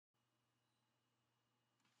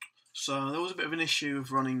So there was a bit of an issue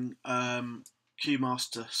of running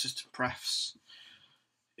QMaster system prefs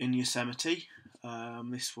in Yosemite.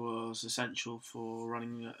 This was essential for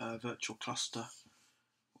running a virtual cluster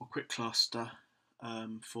or Quickcluster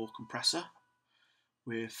for Compressor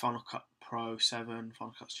with Final Cut Pro 7,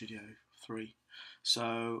 Final Cut Studio 3.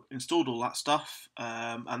 So installed all that stuff,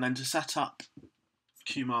 and then to set up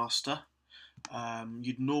QMaster,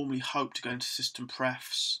 you'd normally hope to go into system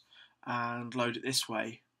prefs and load it this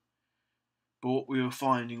way. But what we were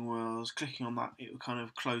finding was clicking on that, it would kind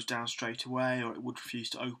of close down straight away, or it would refuse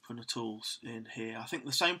to open at all in here. I think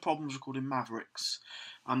the same problems recorded in Mavericks,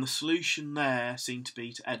 and the solution there seemed to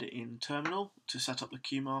be to edit in terminal to set up the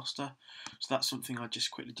QMaster. So that's something I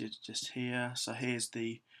just quickly did just here. So here's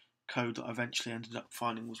the code that I eventually ended up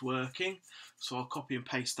finding was working. So I'll copy and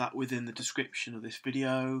paste that within the description of this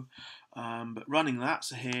video. But running that,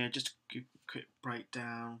 so here, just a quick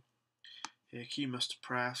breakdown. Here,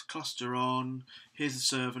 qmasterprefs, cluster on. Here's the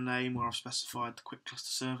server name where I've specified the Quickcluster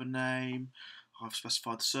server name. I've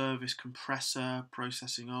specified the service, compressor,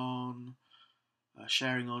 processing on,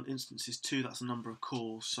 sharing on, instances 2, that's the number of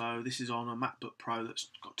cores. So this is on a MacBook Pro that's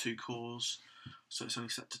got 2 cores, so it's only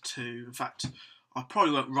set to 2. In fact, I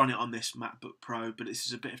probably won't run it on this MacBook Pro, but this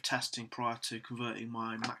is a bit of testing prior to converting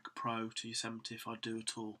my Mac Pro to Yosemite if I do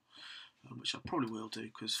at all, which I probably will do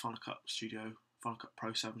because Final Cut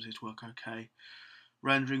Pro 7 seems to work okay.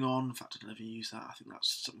 Rendering on, in fact I don't ever use that, I think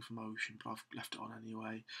that's something from Motion, but I've left it on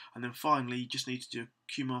anyway. And then finally you just need to do a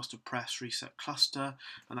qmasterprefs reset cluster,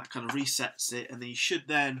 and that kind of resets it, and then you should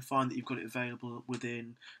then find that you've got it available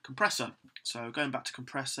within Compressor. So going back to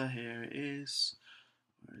Compressor, here it is.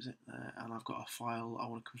 Where is it? There. And I've got a file I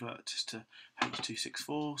want to convert this to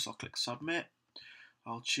H.264, so I'll click Submit.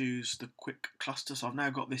 I'll choose the Quickcluster, so I've now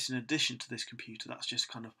got this in addition to this computer. That's just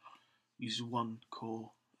kind of uses one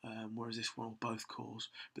core, whereas this one will both cores,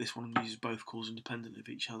 but this one uses both cores independently of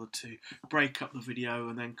each other to break up the video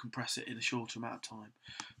and then compress it in a shorter amount of time.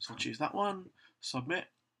 So I'll choose that one, Submit.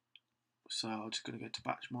 So I'm just going to go to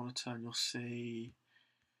Batch Monitor, and you'll see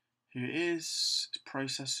here it is. It's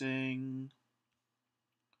processing,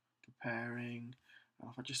 preparing.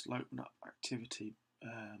 And if I just open up activity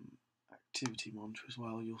monitor as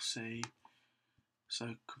well, you'll see.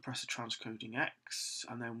 So compressor transcoding X,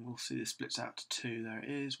 and then we'll see this splits out to 2. There it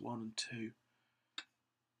is, 1 and 2.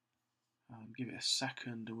 Give it a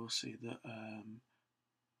second, and we'll see that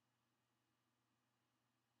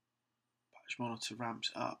Batch Monitor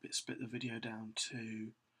ramps up. It split the video down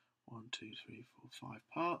to 1, 2, 3, 4, 5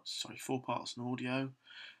 parts. Sorry, 4 parts in audio,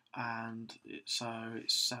 and it's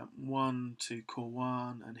 1 to core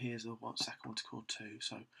 1, and here's the second one to core 2.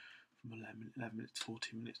 So from 11 minutes to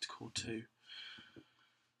 14 minutes to core 2.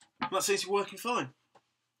 That seems to be working fine.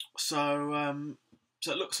 So,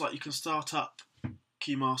 so it looks like you can start up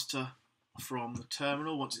QMaster from the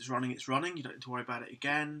terminal. Once it's running, it's running. You don't need to worry about it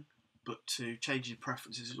again. But to change your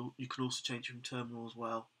preferences, you can also change from terminal as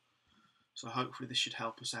well. So hopefully this should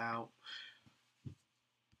help us out.